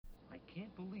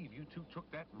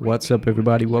What's up,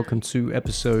 everybody? Welcome to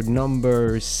episode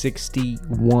number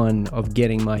 61 of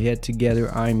Getting My Head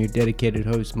Together. I'm your dedicated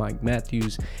host, Mike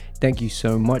Matthews. Thank you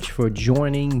so much for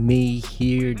joining me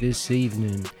here this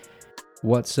evening.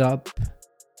 What's up?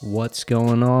 What's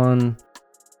going on?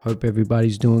 Hope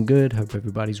everybody's doing good. Hope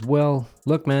everybody's well.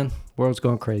 Look, man, world's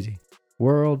going crazy.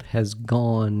 World has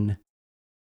gone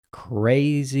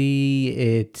crazy.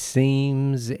 It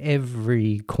seems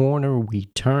every corner we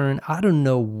turn. I don't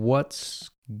know what's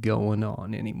going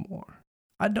on anymore.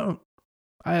 I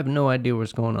have no idea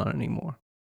what's going on anymore.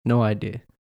 No idea.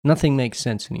 Nothing makes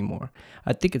sense anymore.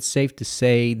 I think it's safe to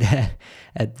say that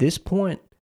at this point,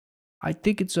 I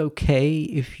think it's okay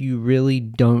if you really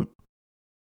don't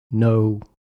know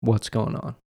what's going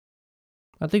on.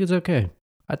 I think it's okay.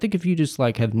 I think if you just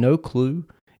have no clue,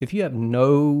 if you have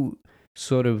no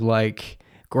sort of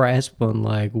grasp on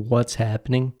what's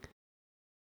happening,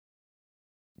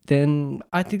 then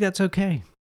I think that's okay.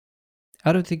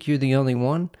 I don't think you're the only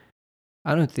one.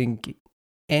 I don't think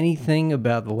anything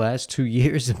about the last 2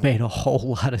 years have made a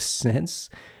whole lot of sense,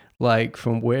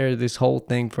 from where this whole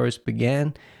thing first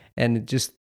began. And it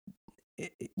just,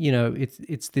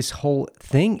 it's this whole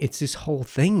thing. It's this whole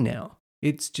thing now.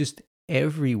 It's just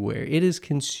everywhere. It is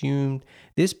consumed.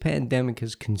 This pandemic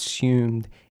has consumed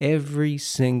every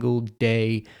single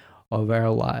day of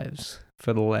our lives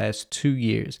for the last 2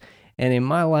 years. And in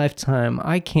my lifetime,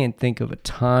 I can't think of a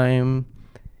time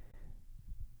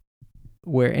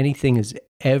where anything has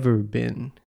ever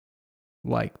been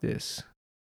like this.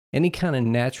 Any kind of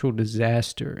natural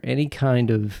disaster, any kind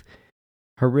of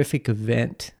horrific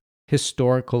event,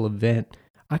 historical event,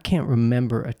 I can't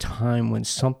remember a time when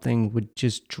something would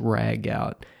just drag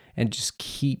out and just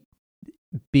keep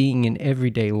being in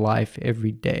everyday life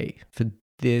every day for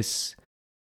this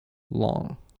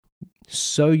long.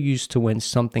 So used to when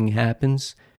something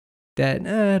happens that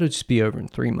it'll just be over in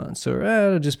 3 months, or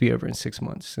it'll just be over in 6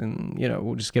 months, and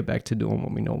we'll just get back to doing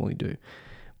what we normally do.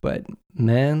 But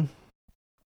man,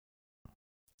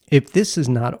 if this has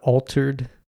not altered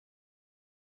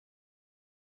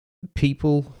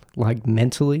people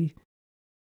mentally,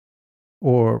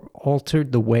 or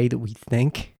altered the way that we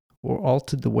think, or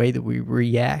altered the way that we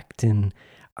react, and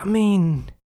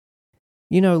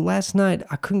last night,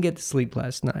 I couldn't get to sleep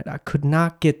last night. I could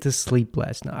not get to sleep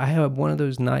last night. I had one of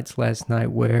those nights last night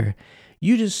where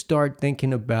you just start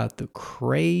thinking about the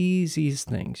craziest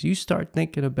things. You start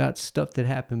thinking about stuff that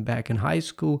happened back in high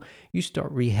school. You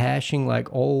start rehashing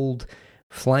old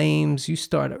flames. You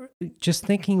start just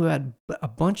thinking about a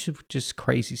bunch of just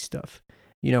crazy stuff.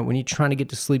 When you're trying to get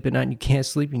to sleep at night and you can't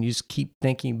sleep, and you just keep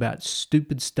thinking about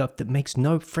stupid stuff that makes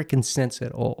no freaking sense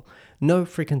at all. No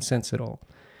freaking sense at all.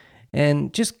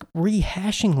 And just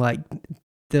rehashing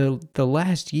the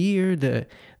last year, the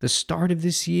start of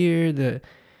this year,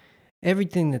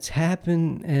 everything that's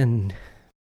happened, and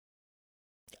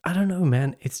I don't know,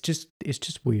 man. It's just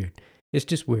weird. It's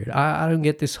just weird. I don't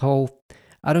get this whole.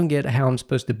 I don't get how I'm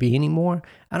supposed to be anymore.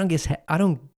 I don't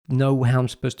know how I'm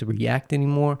supposed to react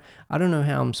anymore. I don't know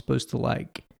how I'm supposed to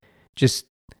just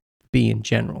be in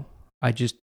general. I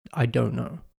don't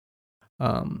know.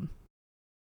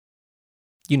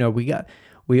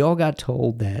 We all got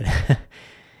told that,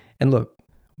 and look,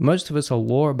 most of us are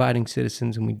law-abiding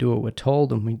citizens, and we do what we're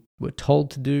told, and we're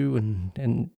told to do,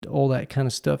 and all that kind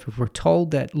of stuff. If we're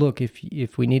told that, look,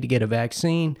 if we need to get a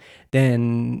vaccine,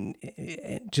 then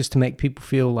just to make people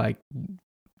feel like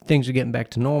things are getting back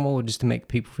to normal, or just to make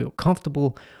people feel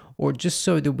comfortable, or just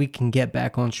so that we can get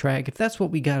back on track, if that's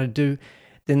what we got to do,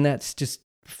 then that's just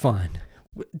fine.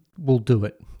 We'll do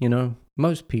it,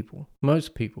 most people.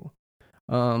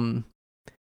 But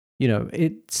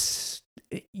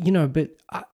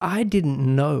I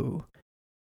didn't know.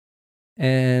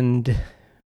 And,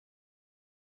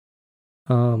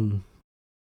 I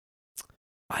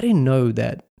didn't know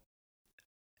that.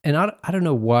 And I don't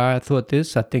know why I thought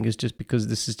this. I think it's just because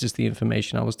this is just the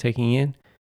information I was taking in.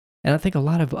 And I think a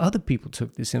lot of other people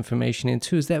took this information in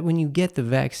too, is that when you get the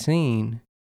vaccine,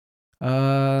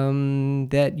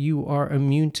 that you are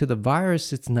immune to the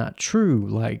virus. It's not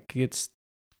true. It's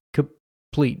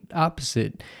complete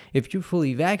opposite. If you're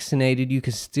fully vaccinated, you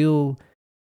can still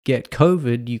get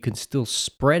COVID. You can still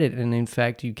spread it. And in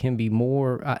fact, you can be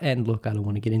more, and look, I don't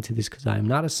want to get into this because I am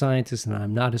not a scientist and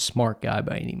I'm not a smart guy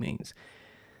by any means.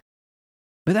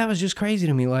 But that was just crazy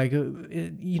to me.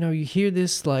 You hear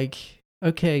this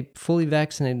okay, fully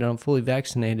vaccinated, I'm fully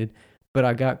vaccinated, but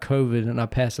I got COVID and I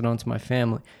pass it on to my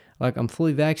family. I'm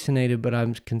fully vaccinated, but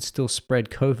I can still spread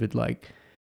COVID.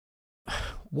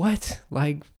 What?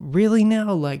 Really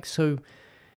now? So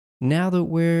now that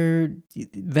we're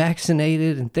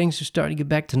vaccinated and things are starting to get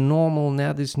back to normal,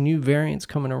 now this new variant's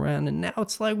coming around, and now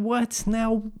it's like, what?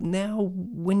 Now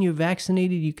when you're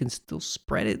vaccinated, you can still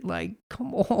spread it? Like,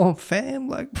 come on, fam.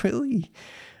 Like,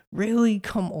 really,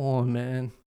 come on,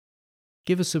 man.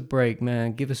 Give us a break,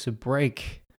 man. Give us a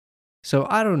break. So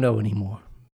I don't know anymore.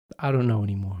 I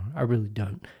really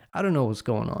don't. I don't know what's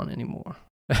going on anymore.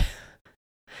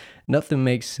 Nothing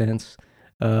makes sense.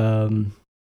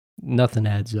 Nothing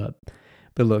adds up.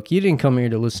 But look, you didn't come here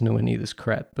to listen to any of this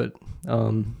crap, but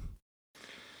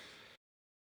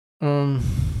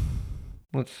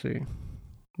let's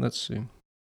see.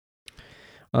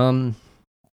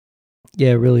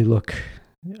 Yeah, really, look,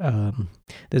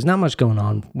 there's not much going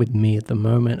on with me at the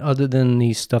moment other than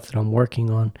the stuff that I'm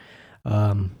working on.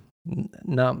 I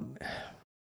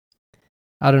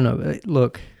don't know.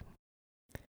 Look,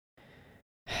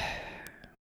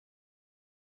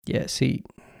 yeah, see,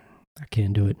 I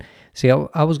can't do it. See,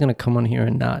 I was going to come on here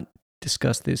and not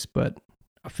discuss this, but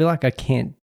I feel like I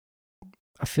can't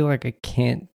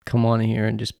come on here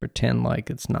and just pretend like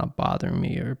it's not bothering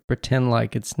me, or pretend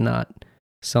like it's not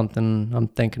something I'm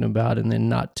thinking about, and then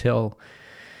not tell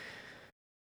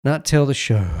the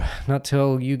show, not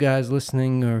tell you guys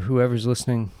listening or whoever's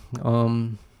listening.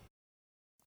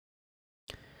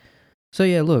 So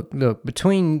yeah, look,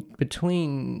 between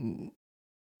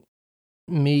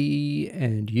me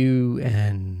and you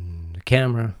and the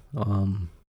camera,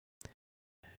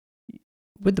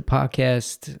 with the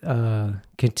podcast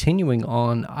continuing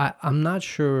on, I'm not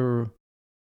sure,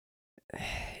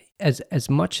 as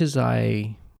much as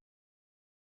I've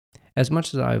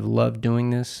loved doing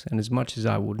this, and as much as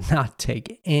I would not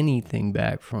take anything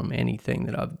back from anything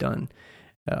that I've done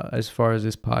as far as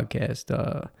this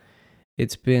podcast,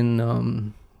 it's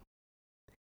been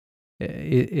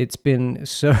it's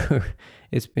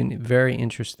been very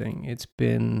interesting. It's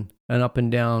been an up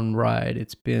and down ride.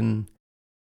 It's been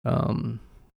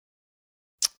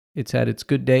it's had its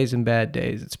good days and bad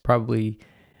days. It's probably,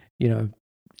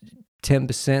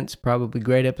 10% is probably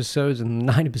great episodes and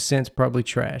 90% is probably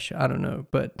trash. I don't know,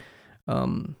 but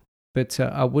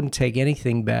I wouldn't take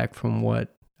anything back from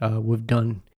what we've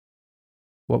done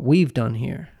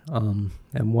here,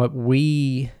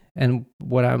 and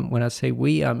when I say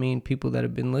we, I mean people that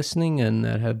have been listening and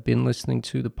that have been listening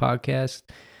to the podcast.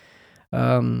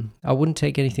 I wouldn't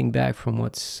take anything back from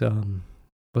what's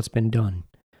been done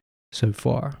so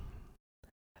far.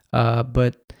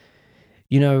 But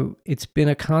it's been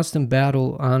a constant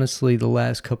battle, honestly, the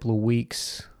last couple of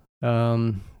weeks,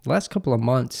 last couple of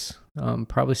months,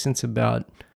 probably since about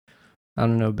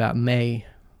May.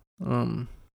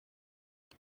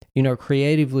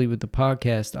 Creatively with the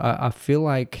podcast, I feel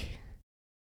like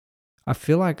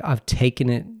I've taken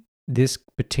it, this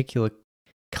particular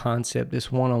concept,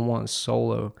 this one-on-one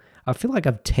solo, I feel like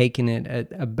I've taken it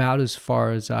at about as far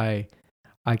as I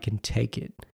can take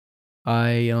it.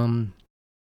 And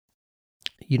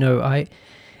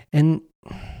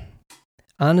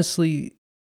honestly,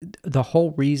 the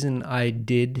whole reason I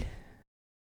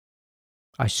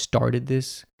started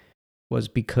this was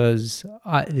because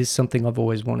it is something I've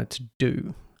always wanted to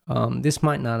do. This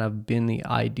might not have been the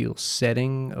ideal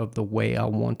setting of the way I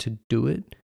want to do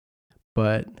it,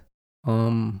 but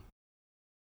I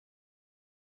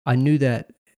knew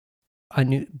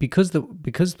because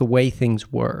the way things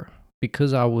were,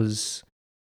 because I was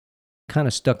kind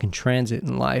of stuck in transit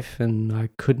in life and I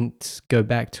couldn't go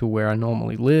back to where I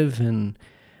normally live, and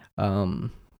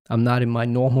I'm not in my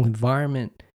normal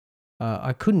environment.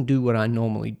 I couldn't do what I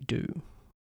normally do.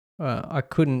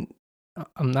 I'm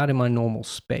not in my normal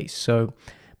space. So,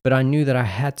 but I knew that I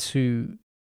had to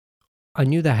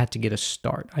get a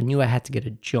start. I knew I had to get a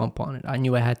jump on it. I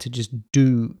knew I had to just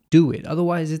do it.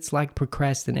 Otherwise, it's like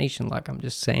procrastination. Like I'm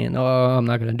just saying, oh, I'm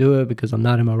not going to do it because I'm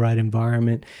not in my right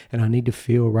environment, and I need to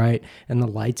feel right, and the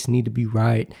lights need to be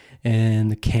right, and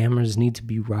the cameras need to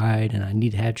be right, and I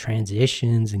need to have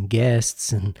transitions and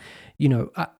guests. And,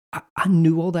 I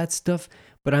knew all that stuff,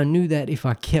 but I knew that if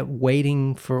I kept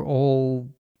waiting for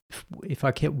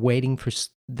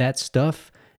that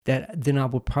stuff, that then I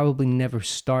would probably never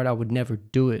start. I would never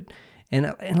do it.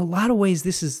 And in a lot of ways,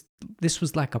 this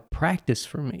was like a practice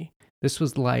for me. This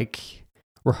was like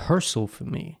rehearsal for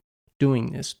me,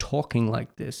 doing this, talking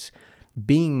like this,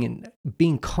 being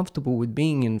comfortable with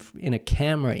being in a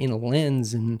camera, in a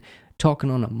lens, and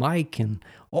talking on a mic and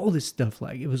all this stuff.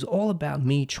 Like, it was all about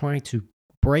me trying to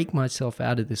break myself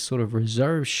out of this sort of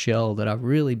reserved shell that I've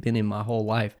really been in my whole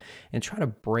life, and try to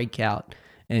break out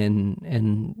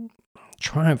and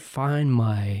try and find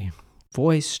my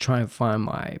voice, try and find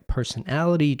my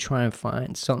personality, try and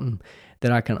find something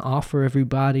that I can offer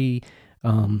everybody,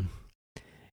 um,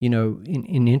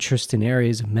 in interest in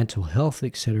areas of mental health,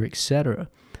 et cetera, et cetera.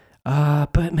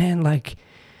 But man, like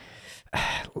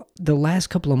the last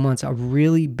couple of months, I've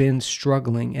really been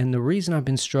struggling. And the reason I've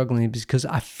been struggling is because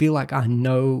I feel like I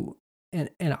know, and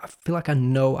I feel like I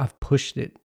know I've pushed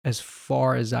it as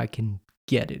far as I can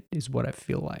get it, is what I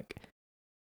feel like.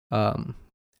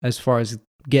 As far as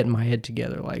getting my head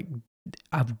together, like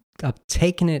I've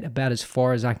taken it about as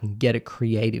far as I can get it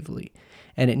creatively.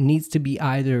 And it needs to be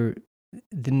either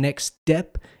the next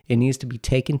step, it needs to be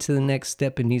taken to the next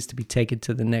step, it needs to be taken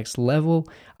to the next level.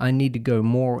 I need to go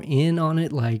more in on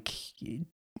it, like,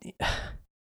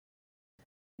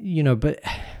 but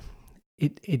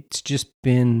it's just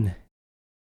been,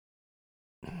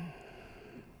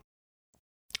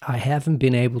 I haven't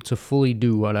been able to fully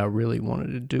do what I really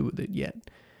wanted to do with it yet.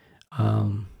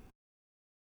 And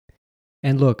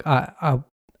look, I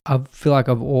feel like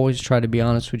I've always tried to be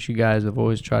honest with you guys. I've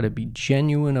always tried to be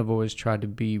genuine. I've always tried to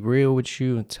be real with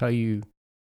you and tell you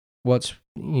what's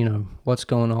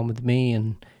going on with me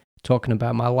and talking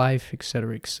about my life, et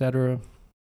cetera, et cetera.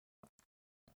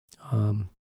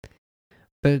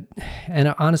 But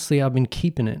honestly, I've been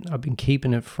keeping it. I've been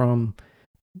keeping it from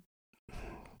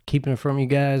you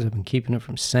guys. I've been keeping it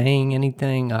from saying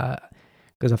anything.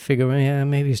 Because I figure,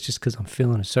 maybe it's just because I'm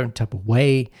feeling a certain type of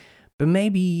way. But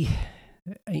maybe,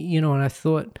 and I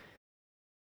thought,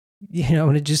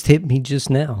 and it just hit me just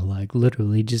now, like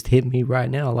literally just hit me right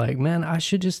now. Like, man, I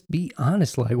should just be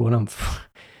honest. Like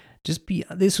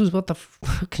this was what the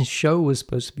fucking show was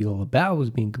supposed to be all about,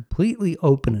 was being completely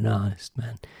open and honest,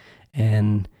 man.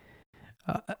 And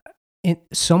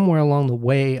somewhere along the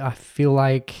way, I feel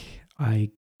like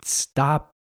I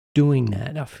stopped doing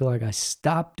that. I feel like I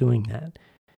stopped doing that.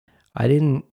 I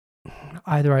didn't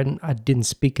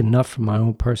speak enough from my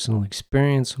own personal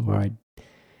experience, or I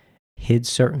hid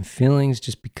certain feelings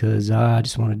just because I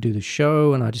just want to do the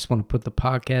show and I just want to put the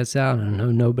podcast out. And I know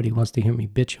nobody wants to hear me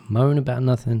bitch and moan about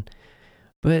nothing.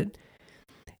 But,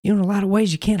 in a lot of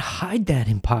ways, you can't hide that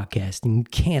in podcasting. You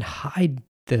can't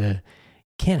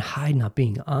hide not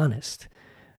being honest,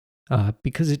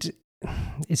 because it's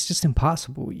just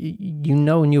impossible.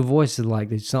 You in your voice is like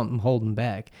there's something holding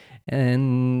back.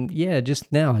 And yeah,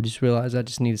 just now I just realized I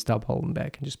just need to stop holding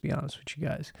back and just be honest with you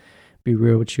guys. Be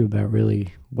real with you about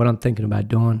really what I'm thinking about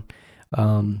doing.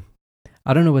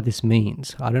 I don't know what this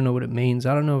means. I don't know what it means.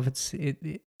 I don't know if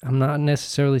I'm not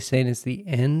necessarily saying it's the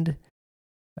end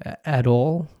at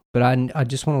all, but I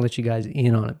just want to let you guys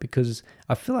in on it, because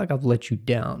I feel like I've let you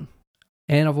down,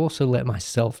 and I've also let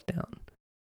myself down.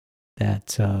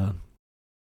 That I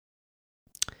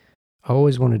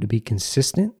always wanted to be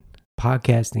consistent.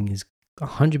 Podcasting is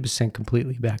 100%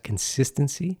 completely about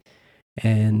consistency,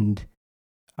 and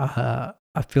I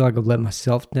feel like I've let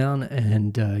myself down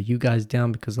and you guys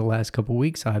down, because the last couple of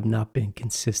weeks I have not been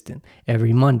consistent.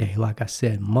 Every Monday, like I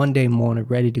said, Monday morning,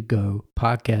 ready to go,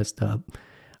 podcast up.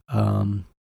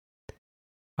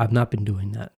 I've not been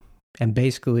doing that. And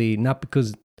basically, not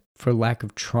because for lack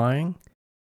of trying,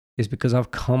 is because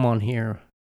I've come on here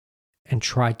and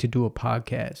tried to do a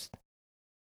podcast.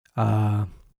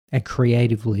 And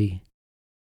creatively,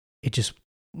 it just,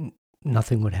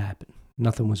 nothing would happen.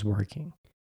 Nothing was working.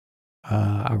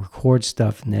 I record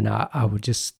stuff and then I would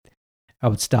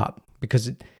stop, because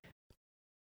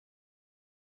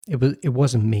it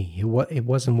wasn't me. It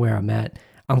wasn't where I'm at.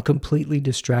 I'm completely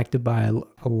distracted by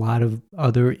a lot of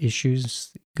other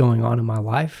issues going on in my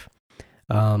life.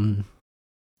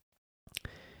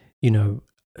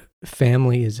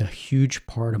 Family is a huge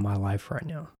part of my life right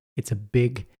now. It's a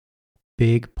big,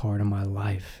 big part of my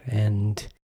life. And,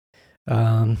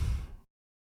 the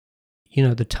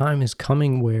time is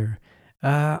coming where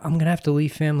I'm going to have to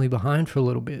leave family behind for a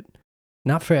little bit.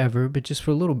 Not forever, but just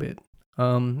for a little bit.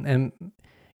 And,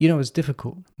 it's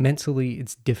difficult. Mentally,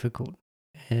 it's difficult.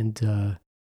 And,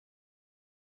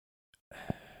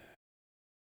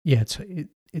 yeah,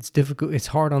 it's difficult. It's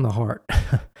hard on the heart.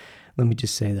 Let me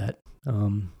just say that.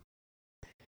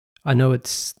 I know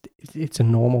it's a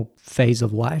normal phase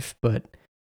of life, but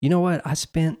you know what? I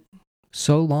spent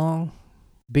so long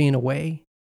being away,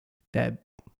 that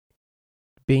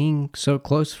being so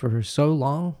close for so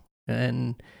long.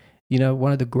 And,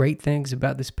 one of the great things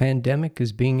about this pandemic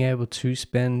is being able to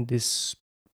spend this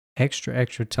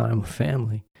extra time with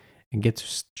family and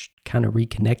get kind of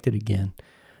reconnected again.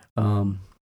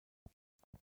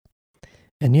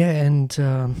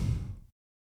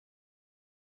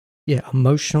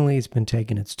 Emotionally, it's been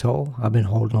taking its toll. I've been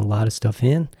holding a lot of stuff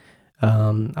in.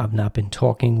 I've not been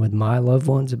talking with my loved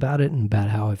ones about it and about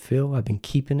how I feel. I've been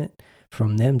keeping it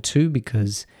from them too,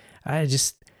 because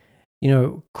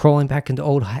crawling back into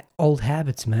old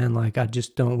habits, man. Like, I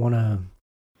just don't want to.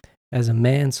 As a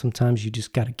man, sometimes you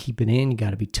just got to keep it in. You got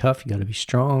to be tough. You got to be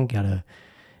strong. Got to,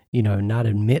 not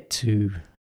admit to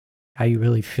how you're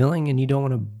really feeling, and you don't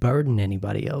want to burden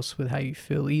anybody else with how you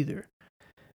feel either.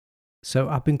 So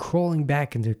I've been crawling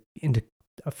back into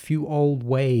a few old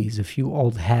ways, a few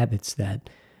old habits that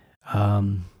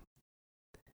I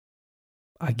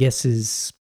guess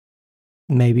is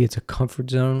maybe it's a comfort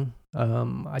zone.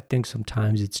 I think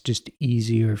sometimes it's just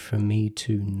easier for me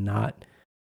to not,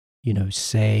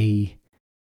 say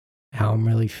how I'm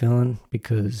really feeling,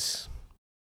 because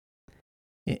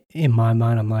in my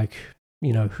mind, I'm like,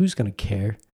 who's going to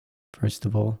care? First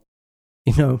of all,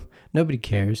 nobody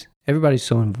cares. Everybody's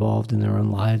so involved in their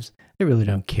own lives. They really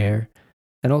don't care.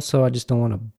 And also, I just don't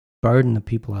want to burden the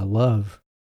people I love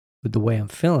with the way I'm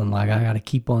feeling. Like, I got to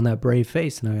keep on that brave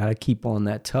face, and I got to keep on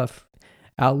that tough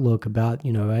outlook about,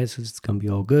 it's going to be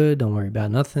all good. Don't worry about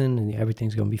nothing, and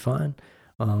everything's going to be fine.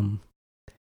 And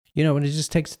it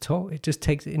just takes a toll.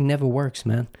 It never works,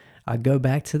 man. I go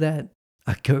back to that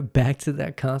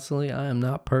constantly. I am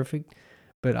not perfect,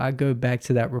 but I go back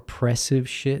to that repressive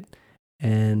shit,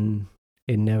 and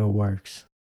it never works.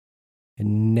 It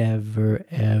never,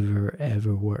 ever,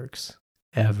 ever works.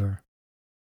 Ever.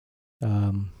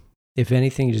 If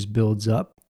anything, it just builds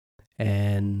up,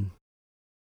 and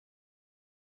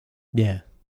yeah,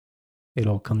 it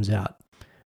all comes out.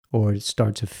 Or it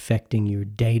starts affecting your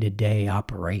day-to-day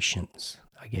operations,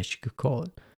 I guess you could call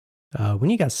it. When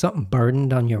you got something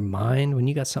burdened on your mind, when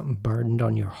you got something burdened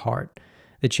on your heart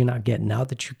that you're not getting out,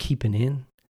 that you're keeping in,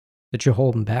 that you're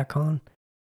holding back on,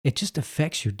 it just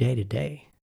affects your day-to-day.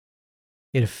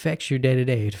 It affects your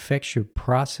day-to-day. It affects your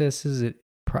processes. It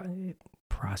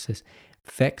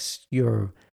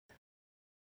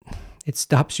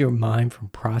stops your mind from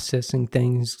processing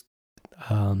things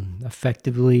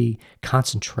effectively.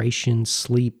 Concentration,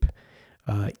 sleep,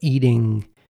 eating,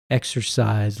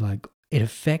 exercise, like, it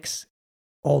affects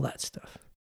all that stuff.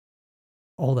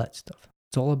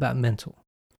 It's all about mental.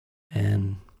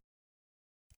 And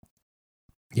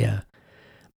yeah,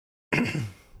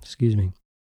 excuse me.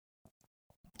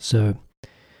 So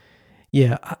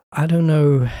yeah, I don't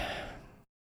know.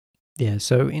 Yeah,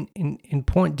 so in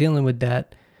point dealing with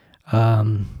that,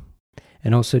 and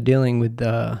also dealing with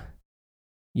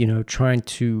trying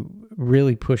to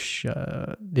really push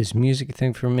this music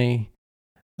thing for me,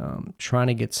 trying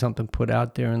to get something put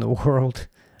out there in the world.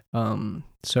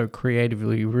 So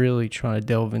creatively, really trying to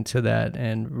delve into that,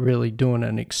 and really doing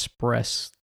an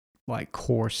express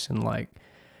course in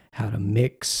how to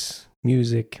mix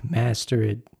music, master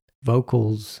it,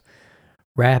 vocals,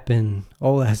 rapping,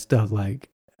 all that stuff. Like,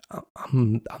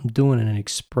 I'm doing an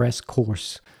express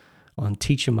course on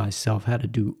teaching myself how to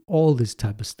do all this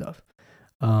type of stuff.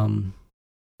 And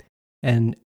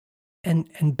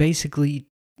basically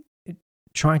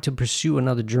trying to pursue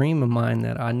another dream of mine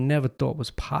that I never thought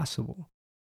was possible.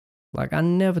 Like, I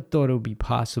never thought it would be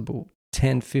possible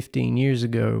 10, 15 years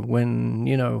ago when,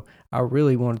 I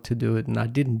really wanted to do it and I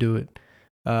didn't do it,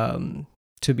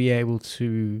 to be able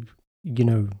to,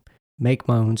 make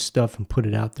my own stuff and put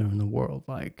it out there in the world.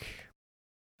 Like,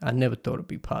 I never thought it'd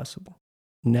be possible.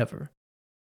 Never.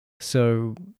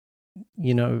 So,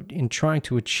 in trying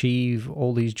to achieve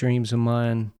all these dreams of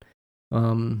mine,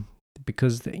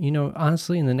 because,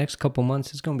 honestly, in the next couple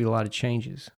months, it's going to be a lot of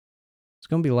changes. It's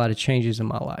going to be a lot of changes in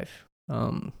my life,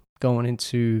 going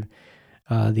into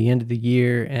the end of the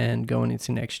year and going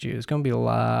into next year. It's going to be a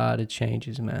lot of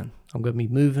changes, man. I'm going to be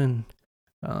moving.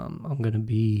 I'm going to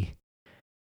be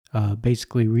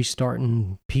basically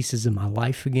restarting pieces of my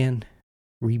life again,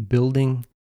 rebuilding,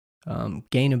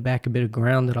 gaining back a bit of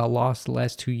ground that I lost the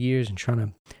last 2 years, and trying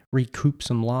to recoup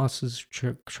some losses,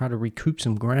 try to recoup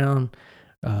some ground,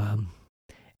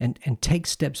 and take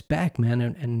steps back, man,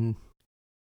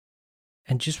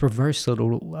 and just reverse a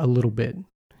little bit.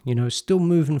 Still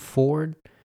moving forward,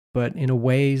 but in a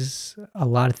ways, a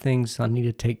lot of things I need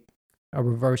to take a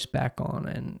reverse back on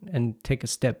and take a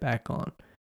step back on.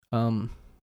 And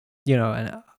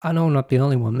I know I'm not the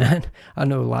only one, man. I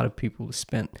know a lot of people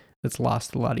that's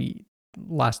lost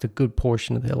a good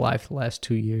portion of their life the last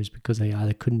 2 years because they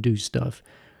either couldn't do stuff,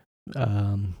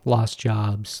 lost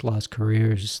jobs, lost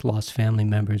careers, lost family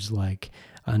members. Like,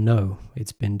 I know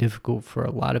it's been difficult for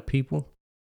a lot of people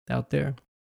out there.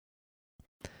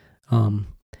 In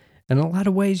a lot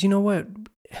of ways, you know what?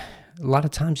 A lot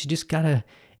of times you just gotta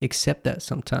accept that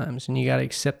sometimes, and you gotta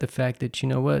accept the fact that, you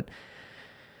know what?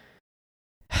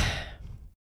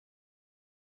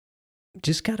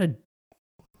 Just gotta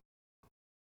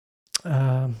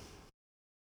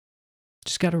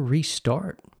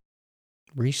restart,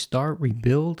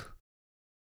 rebuild,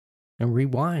 and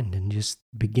rewind and just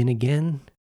begin again.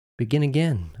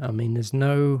 I mean, there's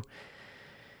no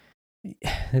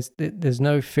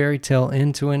fairy tale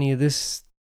end to any of this.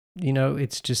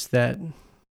 It's just that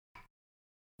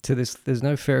there's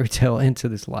no fairy tale into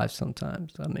this life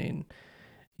sometimes. I mean,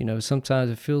 sometimes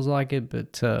it feels like it,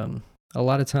 but a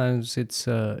lot of times it's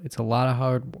a lot of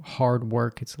hard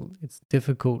work. It's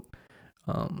difficult.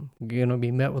 You're gonna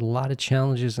be met with a lot of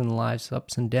challenges in life's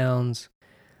ups and downs.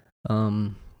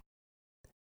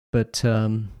 But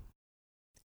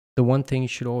the one thing you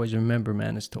should always remember,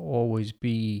 man, is to always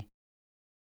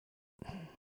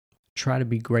try to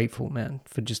be grateful, man,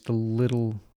 for just the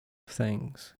little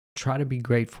things. Try to be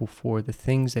grateful for the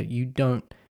things that you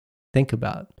don't think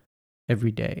about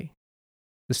every day.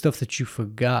 The stuff that you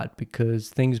forgot, because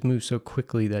things move so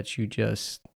quickly that you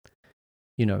just,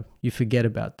 you forget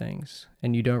about things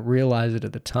and you don't realize it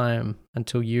at the time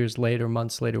until years later,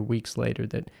 months later, weeks later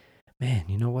that, man,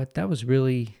 you know what? That was a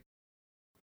really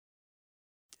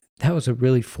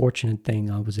fortunate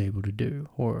thing I was able to do,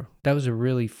 or that was a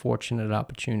really fortunate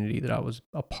opportunity that I was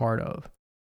a part of.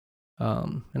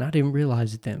 And I didn't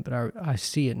realize it then, but I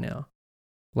see it now.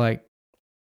 Like,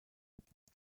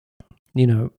 I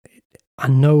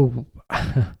know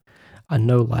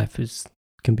life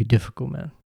can be difficult, man.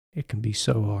 It can be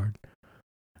so hard.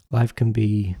 Life can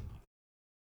be,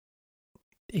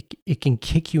 it can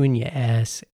kick you in your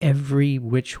ass every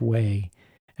which way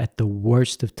at the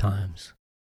worst of times.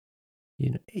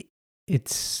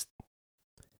 It's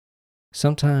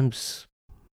sometimes,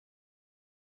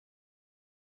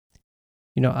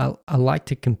 I like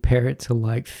to compare it to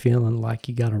like feeling like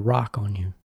you got a rock on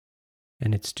you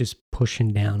and it's just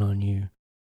pushing down on you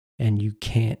and you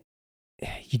can't,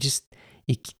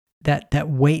 that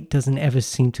weight doesn't ever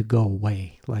seem to go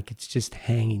away. Like it's just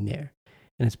hanging there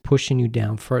and it's pushing you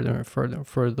down further and further and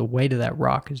further. The weight of that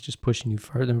rock is just pushing you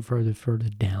further and further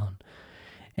down.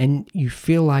 And you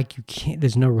feel like you can't,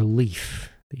 there's no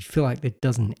relief. You feel like it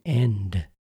doesn't end.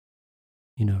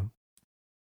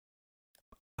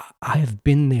 I have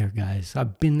been there, guys.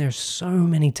 I've been there so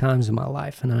many times in my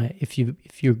life. And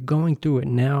if you're going through it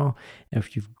now,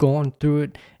 if you've gone through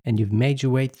it and you've made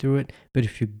your way through it, but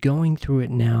if you're going through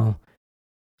it now,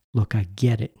 look, I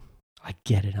get it. I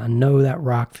know that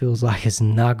rock feels like it's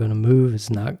not going to move. It's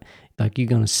not like you're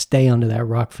going to stay under that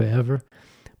rock forever.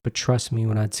 But trust me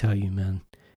when I tell you, man,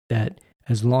 that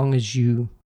as long as you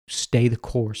stay the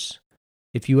course,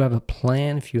 if you have a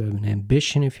plan, if you have an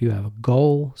ambition, if you have a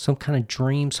goal, some kind of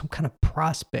dream, some kind of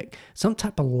prospect, some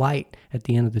type of light at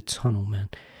the end of the tunnel, man,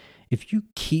 if you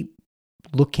keep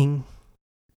looking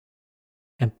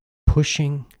and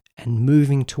pushing and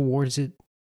moving towards it,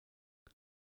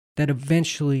 that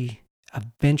eventually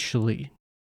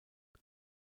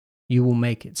you will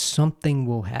make it. Something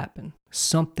will happen.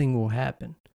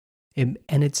 And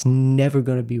it's never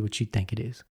going to be what you think it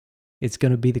is. It's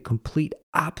going to be the complete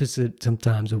opposite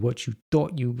sometimes of what you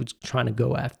thought you was trying to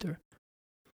go after.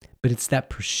 But it's that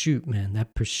pursuit, man,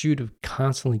 that pursuit of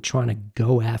constantly trying to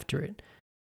go after it.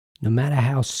 No matter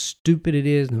how stupid it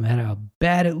is, no matter how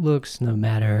bad it looks, no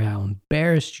matter how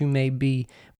embarrassed you may be,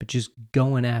 but just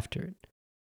going after it.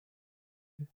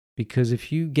 Because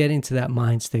if you get into that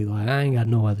mind state, like, I ain't got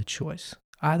no other choice.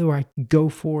 Either I go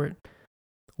for it,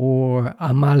 or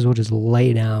I might as well just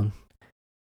lay down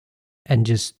and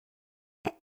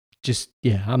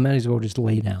I might as well just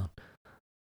lay down.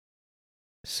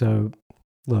 So,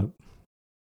 look,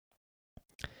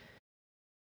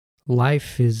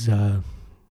 life has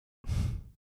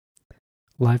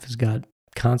got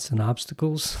constant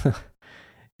obstacles.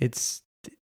 It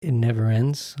never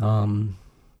ends.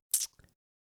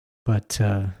 But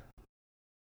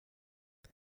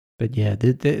yeah,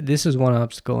 this is one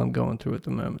obstacle I'm going through at the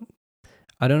moment.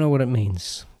 I don't know what it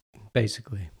means,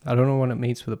 basically. I don't know what it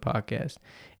means for the podcast.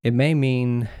 It may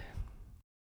mean,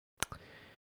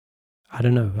 I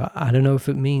don't know. I don't know if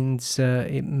it means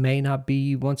it may not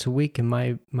be once a week. It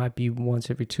might be once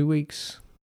every 2 weeks.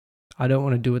 I don't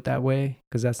want to do it that way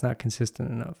because that's not consistent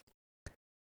enough.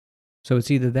 So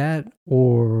it's either that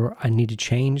or I need to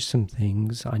change some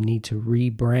things. I need to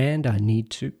rebrand. I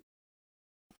need to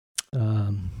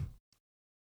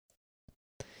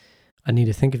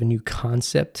think of a new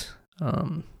concept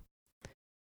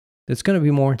that's going to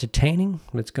be more entertaining.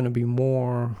 That's going to be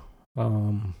more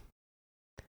on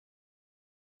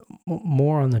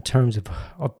the terms of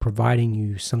providing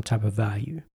you some type of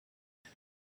value,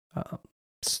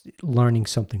 learning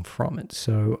something from it.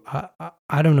 So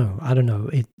I don't know.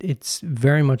 It's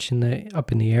very much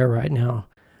up in the air right now.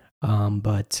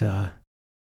 But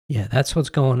yeah, that's what's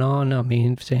going on. I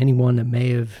mean, to anyone that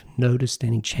may have noticed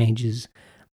any changes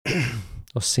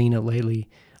or seen it lately,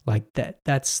 Like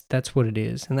that's what it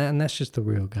is. And that's just the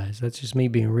real, guys. That's just me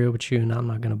being real with you, and I'm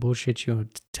not gonna bullshit you and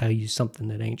tell you something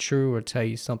that ain't true or tell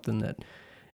you something that,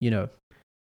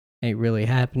 ain't really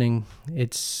happening.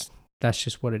 That's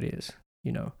just what it is,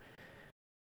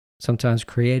 Sometimes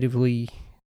creatively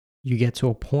you get to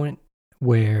a point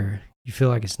where you feel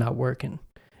like it's not working,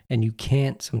 and you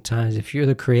can't sometimes, if you're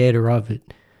the creator of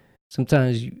it,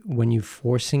 sometimes when you're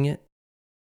forcing it,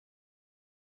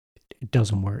 it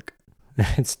doesn't work.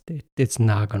 It's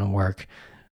not gonna work.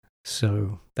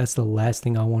 So that's the last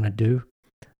thing I want to do.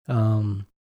 I'm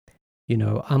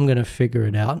gonna figure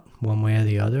it out one way or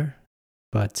the other.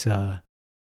 But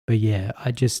yeah,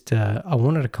 I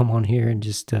wanted to come on here and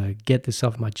just get this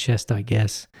off my chest, I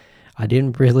guess. I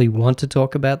didn't really want to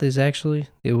talk about this, actually.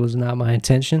 It was not my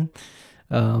intention.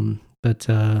 But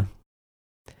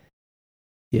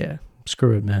yeah,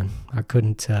 screw it, man. I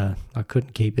couldn't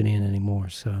keep it in anymore.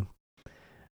 So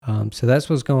that's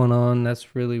what's going on.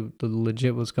 That's really the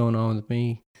legit what's going on with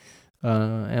me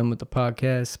and with the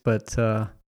podcast. But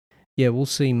yeah, we'll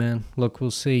see, man. Look,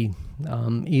 we'll see.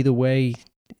 Either way,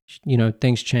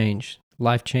 things change.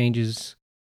 Life changes.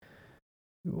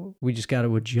 We just got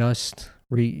to adjust,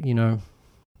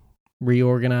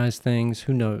 reorganize things.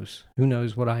 Who knows? Who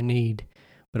knows what I need?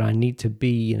 But I need to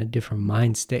be in a different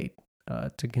mind state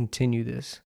to continue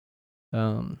this.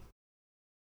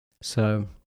 So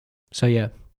yeah,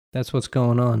 that's what's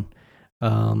going on.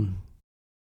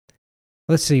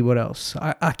 Let's see what else.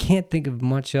 I can't think of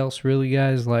much else really,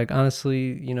 guys. Like,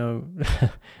 honestly,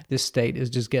 this state is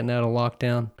just getting out of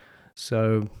lockdown.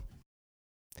 So,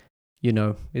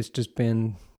 it's just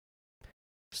been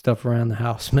stuff around the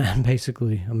house, man,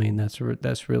 basically. I mean, that's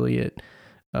really it.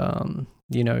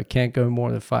 It can't go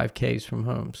more than 5Ks from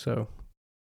home. So,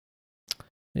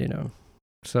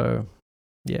 so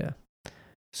yeah.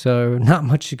 So not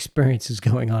much experience is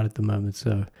going on at the moment.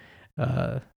 So,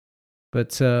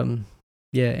 but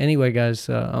yeah. Anyway, guys,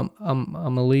 I'm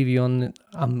gonna leave you on.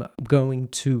 I'm going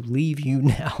to leave you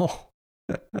now.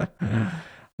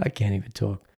 I can't even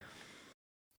talk.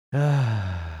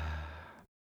 I'm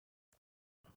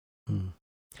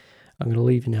gonna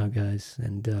leave you now, guys,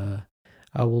 and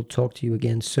I will talk to you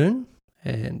again soon.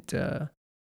 And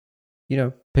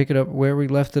pick it up where we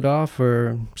left it off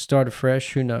or start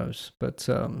afresh. Who knows? But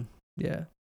yeah.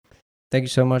 Thank you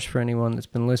so much for anyone that's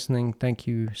been listening. Thank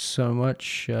you so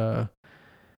much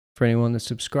for anyone that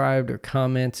subscribed or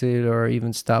commented or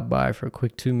even stopped by for a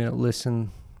quick 2-minute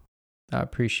listen. I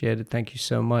appreciate it. Thank you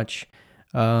so much.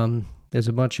 There's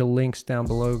a bunch of links down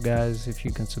below, guys. If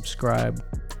you can subscribe,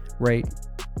 rate,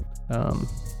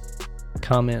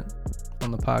 comment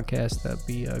on the podcast, that'd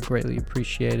be greatly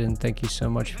appreciated. And thank you so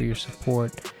much for your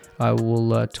support. I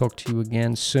will talk to you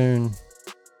again soon.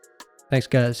 Thanks,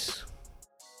 guys.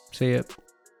 See ya.